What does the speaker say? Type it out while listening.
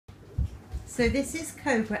So this is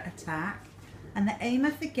Cobra Attack, and the aim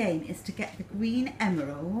of the game is to get the green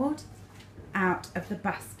emerald out of the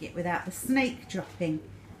basket without the snake dropping,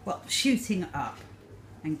 well, shooting up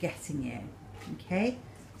and getting you. Okay,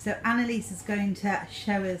 so Annalise is going to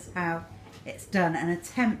show us how it's done and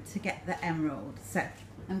attempt to get the emerald. So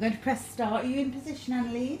I'm going to press start. Are you in position,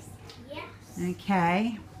 Annalise? Yes.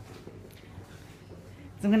 Okay.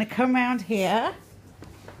 So I'm going to come around here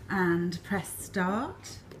and press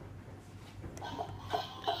start.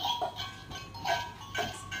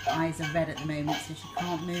 Eyes are red at the moment, so she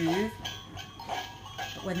can't move.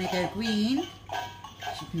 But when they go green,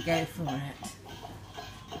 she can go for it.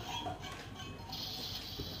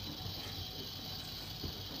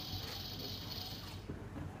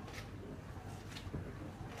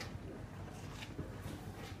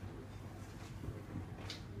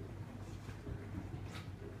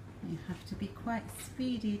 You have to be quite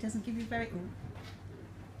speedy. It doesn't give you very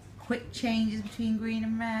quick changes between green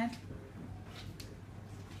and red.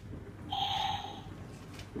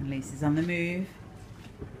 Annalise is on the move.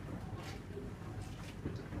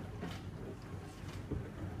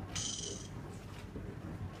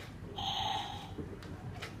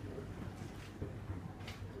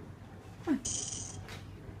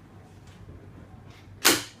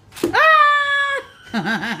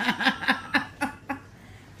 Ah!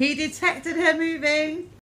 He detected her moving.